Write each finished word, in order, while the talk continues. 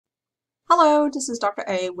Hello, this is Dr.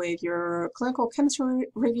 A with your clinical chemistry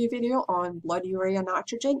review video on blood urea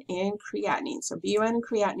nitrogen and creatinine. So BUN and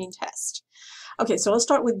creatinine test. Okay, so let's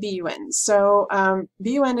start with BUN. So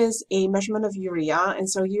BUN is a measurement of urea, and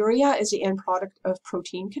so urea is the end product of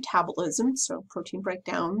protein catabolism, so protein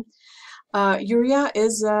breakdown. Urea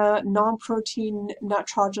is a non-protein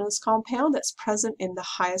nitrogenous compound that's present in the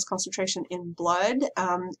highest concentration in blood.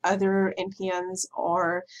 Other NPNs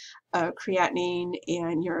are creatinine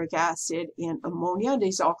and uric acid and ammonia.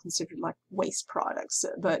 These are all considered like waste products,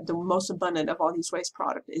 but the most abundant of all these waste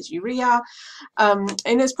products is urea. And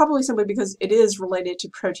it's probably simply because it is related to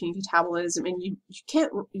protein catabolism, and you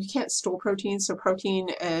can't store protein, so protein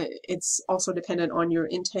it's also dependent on your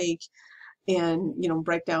intake and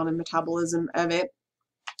breakdown and metabolism of it.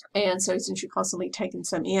 And so since you're constantly taking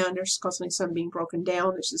some in, there's constantly some being broken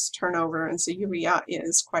down, there's this turnover, and so urea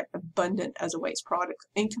is quite abundant as a waste product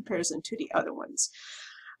in comparison to the other ones.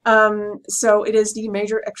 So it is the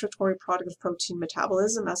major excretory product of protein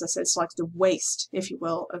metabolism. As I said, it's like the waste, if you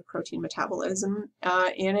will, of protein metabolism.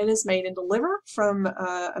 And it is made in the liver from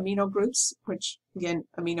amino groups, which again,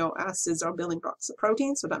 amino acids are building blocks of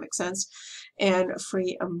protein, so that makes sense, and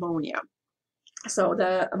free ammonia. So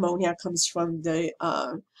the ammonia comes from the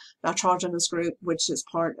nitrogenous group, which is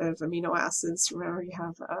part of amino acids. Remember, you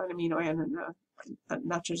have an amino N and a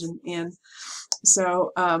nitrogen N.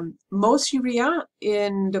 So most urea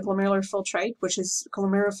in the glomerular filtrate, which is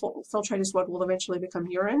glomerular filtrate is what will eventually become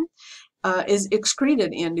urine, is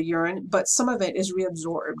excreted in the urine, but some of it is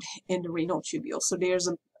reabsorbed in the renal tubule. So there's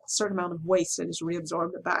a certain amount of waste that is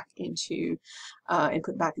reabsorbed back into and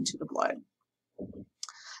put back into the blood.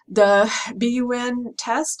 The BUN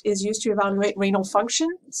test is used to evaluate renal function,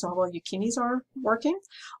 so how well your kidneys are working,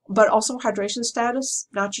 but also hydration status,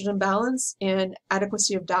 nitrogen balance, and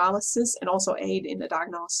adequacy of dialysis, and also aid in the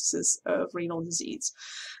diagnosis of renal disease.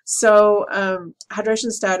 So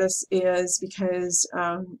hydration status is because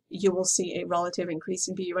you will see a relative increase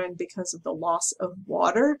in BUN because of the loss of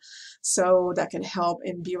water, so that can help,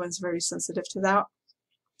 and BUN is very sensitive to that.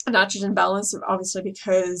 Nitrogen balance, obviously,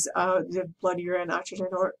 because the blood urea nitrogen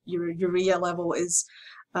or your urea level is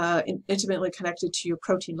intimately connected to your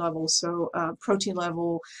protein level. So protein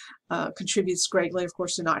level contributes greatly, of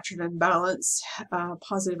course, to nitrogen balance.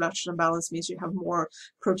 Positive nitrogen balance means you have more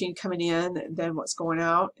protein coming in than what's going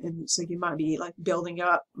out, and so you might be like building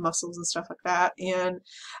up muscles and stuff like that. And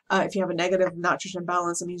if you have a negative nitrogen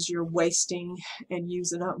balance, it means you're wasting and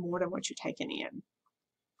using up more than what you're taking in.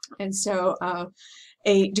 And so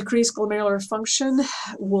a decreased glomerular function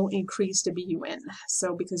will increase the BUN.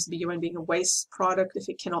 So because BUN being a waste product, if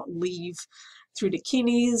it cannot leave through the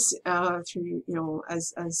kidneys, through,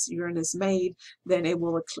 as urine is made, then it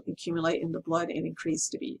will accumulate in the blood and increase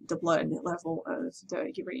the blood level of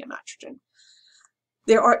the urea nitrogen.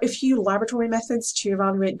 There are a few laboratory methods to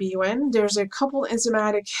evaluate BUN. There's a couple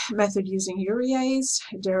enzymatic method using urease.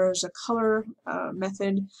 There's a color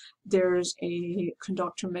method. There's a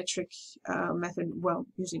conductometric method, well,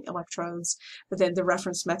 using electrodes. But then the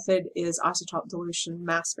reference method is isotope dilution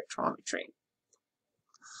mass spectrometry.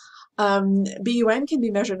 BUN can be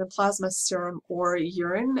measured in plasma, serum, or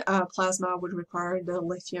urine. Plasma would require the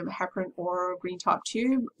lithium heparin or green top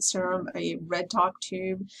tube, serum a red top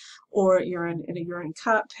tube, or urine in a urine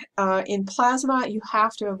cup. In plasma, you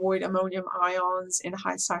have to avoid ammonium ions and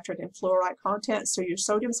high citrate and fluoride content. So your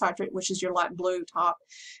sodium citrate, which is your light blue top,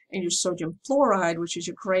 and your sodium fluoride, which is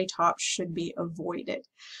your gray top, should be avoided.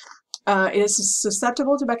 It is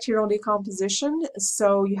susceptible to bacterial decomposition,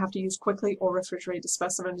 so you have to use quickly or refrigerate the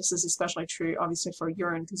specimen. This is especially true, obviously, for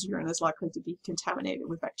urine, because urine is likely to be contaminated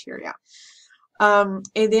with bacteria. And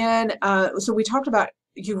then, so we talked about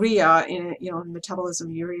urea in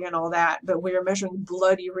metabolism, urea and all that, but we're measuring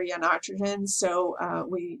blood urea nitrogen. So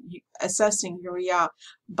assessing urea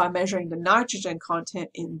by measuring the nitrogen content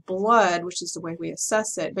in blood, which is the way we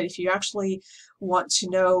assess it. But if you actually want to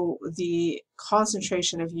know the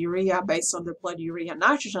concentration of urea based on the blood urea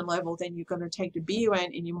nitrogen level, then you're going to take the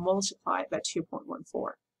BUN and you multiply it by 2.14.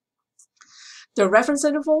 The reference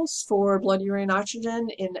intervals for blood urea nitrogen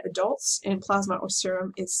in adults in plasma or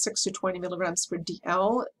serum is 6 to 20 milligrams per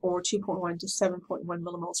DL, or 2.1 to 7.1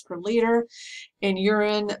 millimoles per liter. In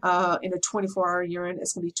urine, in a 24-hour urine,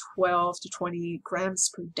 it's going to be 12 to 20 grams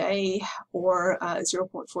per day, or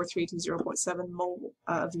 0.43 to 0.7 mole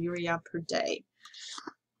of urea per day.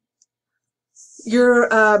 Your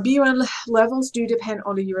BUN levels do depend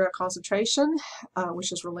on the urea concentration,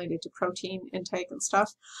 which is related to protein intake and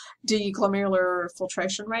stuff. The glomerular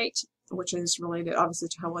filtration rate, which is related obviously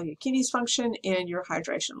to how well your kidneys function, and your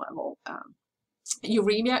hydration level.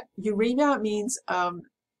 Uriemia means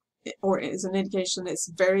or is an indication it's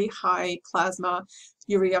very high plasma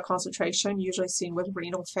urea concentration, usually seen with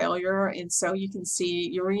renal failure. And so you can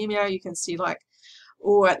see uremia, you can see like,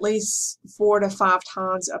 oh, at least 4 to 5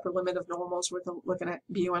 times upper limit of normals. We're looking at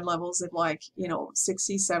BUN levels of like,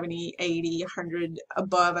 60, 70, 80, 100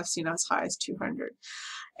 above. I've seen as high as 200.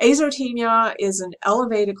 Azotemia is an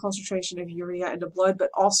elevated concentration of urea in the blood, but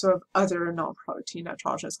also of other non-protein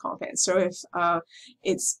nitrogenous compounds. So if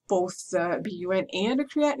it's both the BUN and the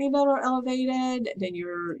creatinine that are elevated, then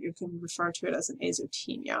you can refer to it as an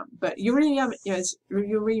azotemia. But uremia is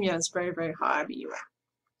very, very high BUN.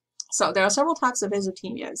 So there are several types of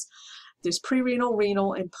azotemias. There's pre-renal,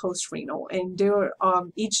 renal, and post-renal, and they're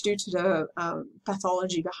each due to the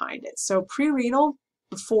pathology behind it. So pre-renal,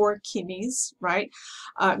 before kidneys, right,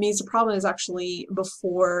 means the problem is actually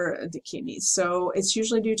before the kidneys. So it's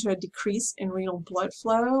usually due to a decrease in renal blood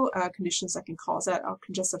flow. Conditions that can cause that are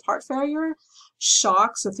congestive heart failure,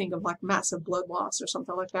 shock, so think of like massive blood loss or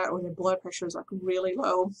something like that, or your blood pressure is like really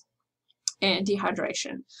low, and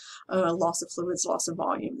dehydration, loss of fluids, loss of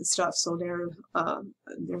volume and stuff. So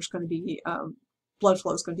there's going to be, blood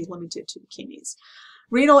flow is going to be limited to the kidneys.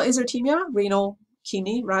 Renal azotemia, renal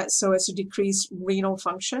kidney, right? So it's a decreased renal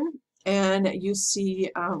function. And you see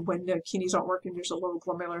when the kidneys aren't working, there's a low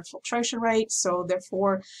glomerular filtration rate. So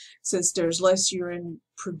therefore, since there's less urine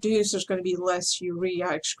produced, there's going to be less urea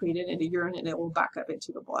excreted into urine, and it will back up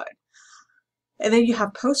into the blood. And then you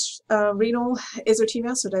have post-renal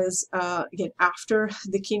azotemia, so that is, again, after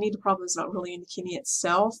the kidney. The problem is not really in the kidney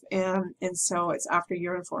itself, and so it's after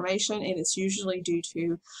urine formation, and it's usually due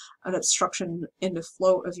to an obstruction in the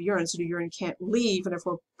flow of urine, so the urine can't leave, and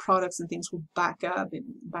therefore products and things will back up into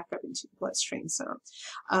the bloodstream. So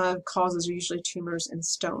causes are usually tumors and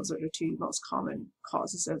stones are the two most common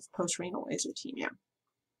causes of post-renal azotemia.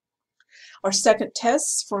 Our second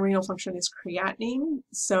test for renal function is creatinine.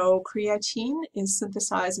 So creatine is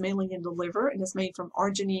synthesized mainly in the liver and is made from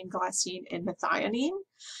arginine, glycine, and methionine.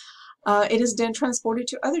 It is then transported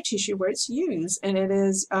to other tissue where it's used, and it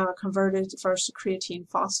is converted first to creatine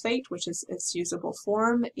phosphate, which is its usable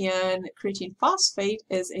form, and creatine phosphate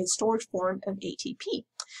is a storage form of ATP.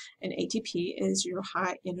 And ATP is your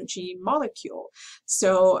high energy molecule.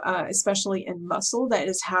 So especially in muscle, that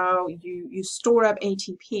is how you store up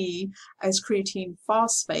ATP as creatine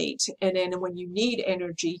phosphate, and then when you need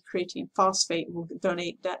energy, creatine phosphate will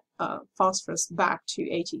donate that phosphorus back to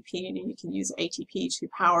ATP, and then you can use ATP to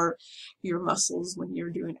power your muscles when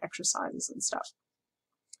you're doing exercises and stuff.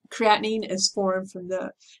 Creatinine is formed from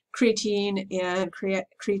the creatine and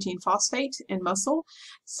creatine phosphate in muscle,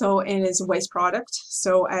 so it is a waste product.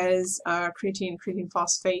 So as creatine and creatine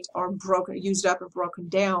phosphate are used up and broken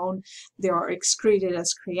down, they are excreted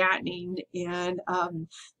as creatinine, and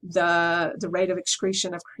the rate of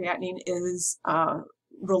excretion of creatinine is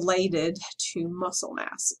related to muscle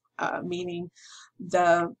mass, meaning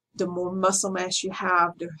the more muscle mass you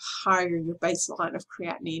have, the higher your baseline of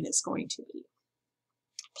creatinine is going to be.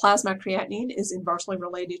 Plasma creatinine is inversely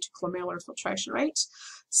related to glomerular filtration rate,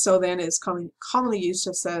 so then it's commonly used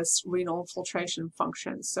to assess renal filtration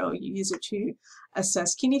function. So you use it to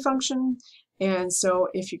assess kidney function, and so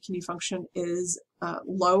if your kidney function is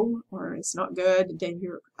low or it's not good, then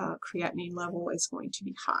your creatinine level is going to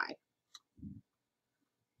be high.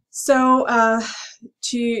 So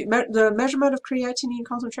the measurement of creatinine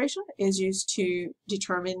concentration is used to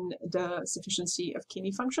determine the sufficiency of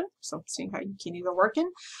kidney function, so seeing how your kidneys are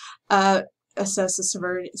working, assess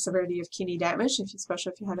the severity of kidney damage,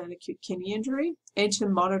 especially if you had an acute kidney injury, and to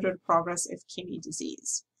monitor the progress of kidney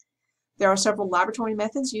disease. There are several laboratory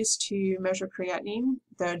methods used to measure creatinine.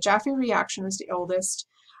 The Jaffe reaction is the oldest.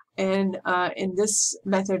 And in this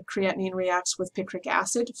method, creatinine reacts with picric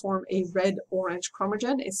acid to form a red-orange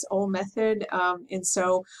chromogen. It's an old method, and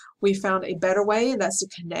so we found a better way, and that's the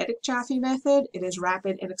kinetic Jaffe method. It is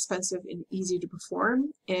rapid, inexpensive, and easy to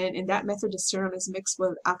perform. And in that method, the serum is mixed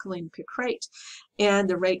with alkaline picrate, and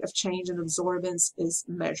the rate of change in absorbance is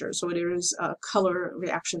measured. So there is a color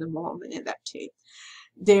reaction involvement in that too.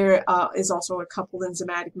 There is also a coupled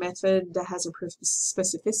enzymatic method that has improved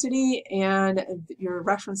specificity, and your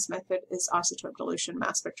reference method is isotope dilution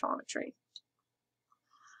mass spectrometry.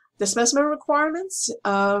 The specimen requirements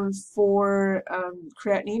for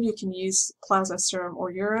creatinine, you can use plasma, serum,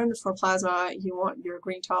 or urine. For plasma, you want your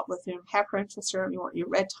green top lithium heparin. For serum, you want your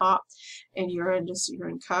red top, and urine, just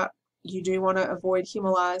urine cup. You do want to avoid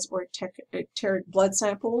hemolyzed or icteric blood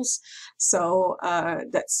samples. So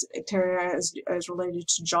that's icteria is related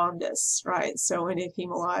to jaundice, right? So any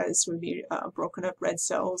hemolyzed would be broken up red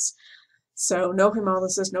cells. So no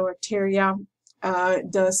hemolysis, no icteria.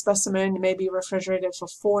 The specimen may be refrigerated for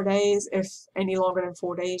 4 days. If any longer than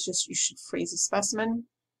 4 days, you should freeze the specimen.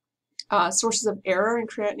 Sources of error in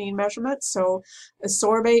creatinine measurements. So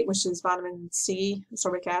sorbate, which is vitamin C,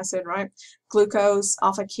 sorbic acid, right? Glucose,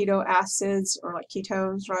 alpha keto acids, or like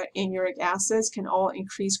ketones, right? And uric acids can all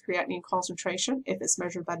increase creatinine concentration if it's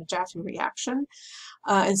measured by the Jaffe reaction.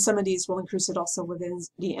 And some of these will increase it also within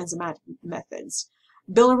the enzymatic methods.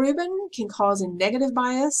 Bilirubin can cause a negative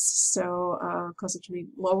bias, so cause it to be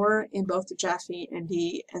lower in both the Jaffe and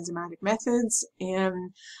the enzymatic methods.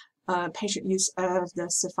 And patient use of the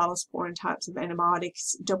cephalosporin types of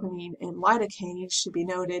antibiotics, dopamine and lidocaine, should be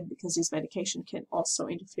noted because these medications can also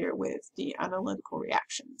interfere with the analytical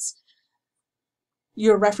reactions.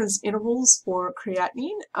 Your reference intervals for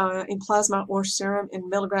creatinine in plasma or serum in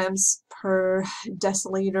milligrams per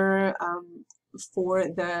deciliter. For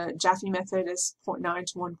the Jaffe method is 0.9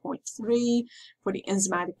 to 1.3. For the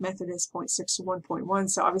enzymatic method is 0.6 to 1.1.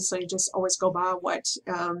 So obviously just always go by what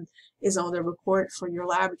is on the report for your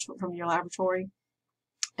from your laboratory.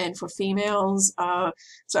 And for females,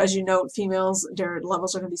 so as you note, females, their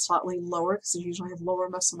levels are going to be slightly lower because they usually have lower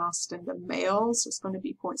muscle mass than the males. So it's going to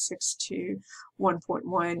be 0.6 to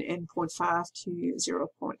 1.1 and 0.5 to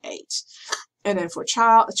 0.8. And then for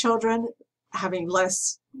children, having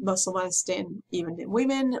less muscle mass than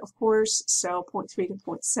women, of course, so 0.3 to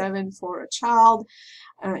 0.7 for a child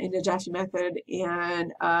in the Jaffe method,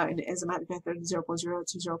 and in the enzymatic method 0.0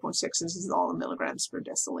 to 0.6. This is all in milligrams per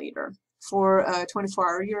deciliter. For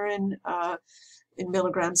 24-hour urine in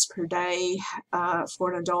milligrams per day,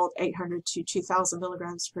 for an adult 800 to 2,000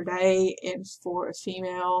 milligrams per day, and for a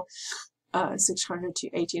female 600 to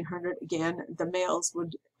 1,800. Again, the males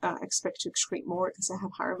would expect to excrete more because they have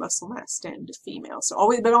higher muscle mass than the female. So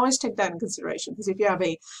always take that in consideration, because if you have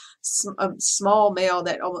a small male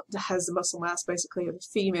that has the muscle mass basically of a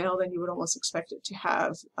female, then you would almost expect it to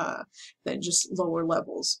have then just lower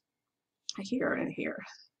levels here and here.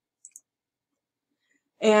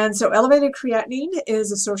 And so elevated creatinine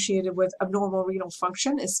is associated with abnormal renal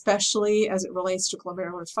function, especially as it relates to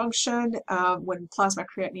glomerular function. When plasma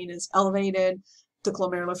creatinine is elevated, the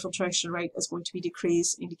glomerular filtration rate is going to be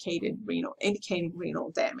decreased, indicating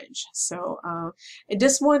renal damage. So in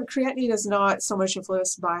this one, creatinine is not so much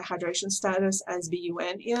influenced by hydration status as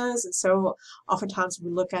BUN is, and so oftentimes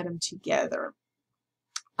we look at them together.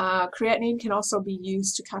 Creatinine can also be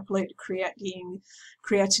used to calculate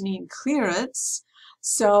creatinine clearance.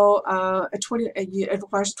 So it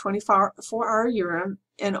requires a 24-hour urine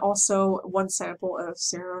and also one sample of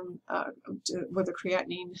serum with a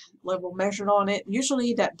creatinine level measured on it.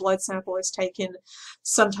 Usually that blood sample is taken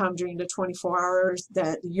sometime during the 24 hours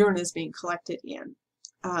that the urine is being collected in.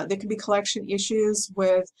 There can be collection issues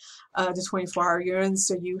with the 24-hour urine,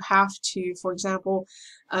 so you have to, for example,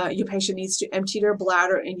 your patient needs to empty their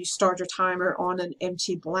bladder, and you start your timer on an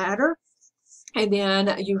empty bladder. And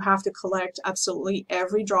then you have to collect absolutely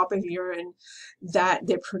every drop of urine that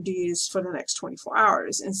they produce for the next 24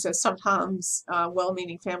 hours. And so sometimes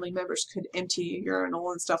well-meaning family members could empty your urinal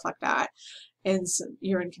and stuff like that, and some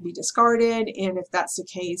urine can be discarded. And if that's the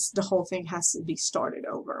case, the whole thing has to be started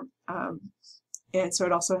over. And so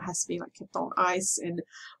it also has to be like kept on ice and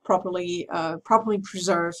properly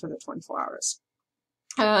preserved for the 24 hours.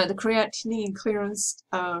 The creatinine clearance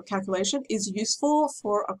calculation is useful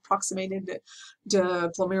for approximating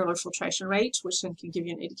the glomerular filtration rate, which then can give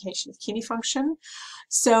you an indication of kidney function.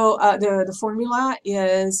 So the formula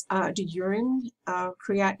is the urine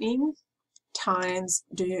creatinine times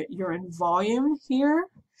the urine volume here,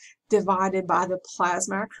 divided by the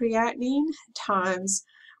plasma creatinine times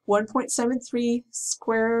 1.73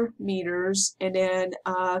 square meters, and then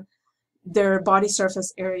their body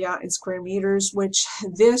surface area in square meters, which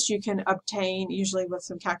this you can obtain usually with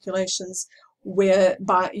some calculations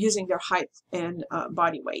by using their height and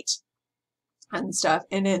body weight and stuff.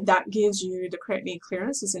 And then that gives you the creatinine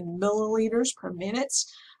clearance is in milliliters per minute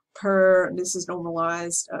per, this is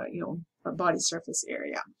normalized, body surface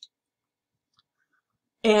area.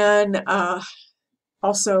 And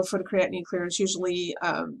also for the creatinine clearance, usually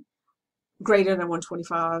greater than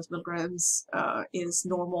 125 milligrams is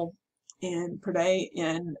normal per day,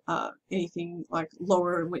 and anything like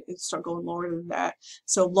lower, start going lower than that.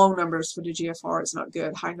 So low numbers for the GFR is not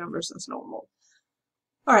good, high numbers is normal.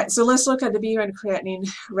 All right, so let's look at the BUN creatinine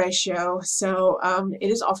ratio. So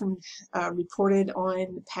it is often reported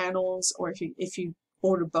on panels, or if you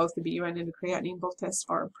order both the BUN and the creatinine, both tests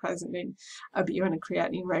are present, and a BUN and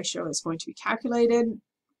creatinine ratio is going to be calculated.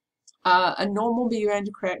 A normal BUN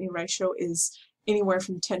to creatinine ratio is anywhere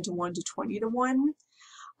from 10 to 1 to 20 to 1.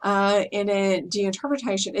 And then the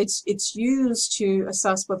interpretation, it's used to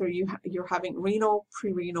assess whether you're having renal,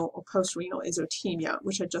 prerenal, or postrenal azotemia,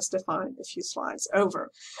 which I just defined a few slides over.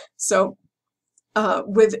 So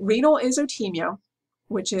with renal azotemia,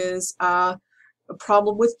 which is a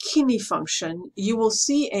problem with kidney function, you will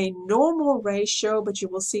see a normal ratio, but you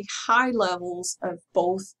will see high levels of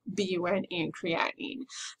both BUN and creatinine.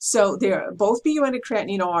 So both BUN and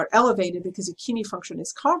creatinine are elevated because the kidney function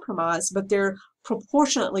is compromised, but they're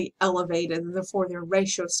proportionately elevated, and therefore their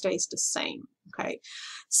ratio stays the same. Okay,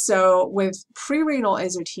 so with prerenal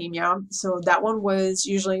azotemia, so that one was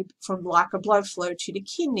usually from lack of blood flow to the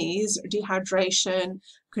kidneys, dehydration,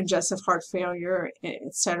 congestive heart failure,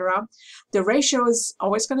 etc. The ratio is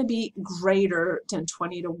always going to be greater than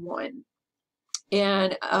 20:1.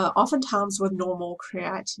 And oftentimes with normal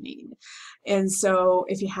creatinine. And so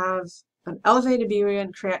if you have an elevated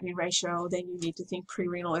BUN creatinine ratio, then you need to think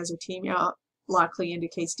prerenal azotemia likely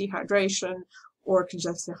indicates dehydration or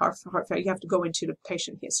congestive heart failure. You have to go into the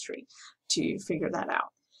patient history to figure that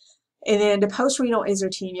out. And then the postrenal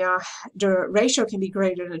azotemia, the ratio can be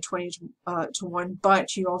greater than 20:1,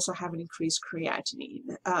 but you also have an increased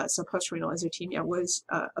creatinine. So postrenal azotemia was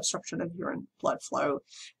obstruction of urine blood flow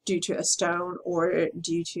due to a stone or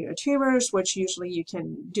due to a tumors, which usually you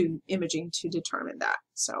can do imaging to determine that.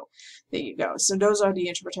 So there you go. So those are the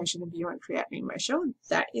interpretation of BUN creatinine ratio.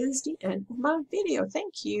 That is the end of my video.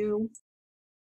 Thank you.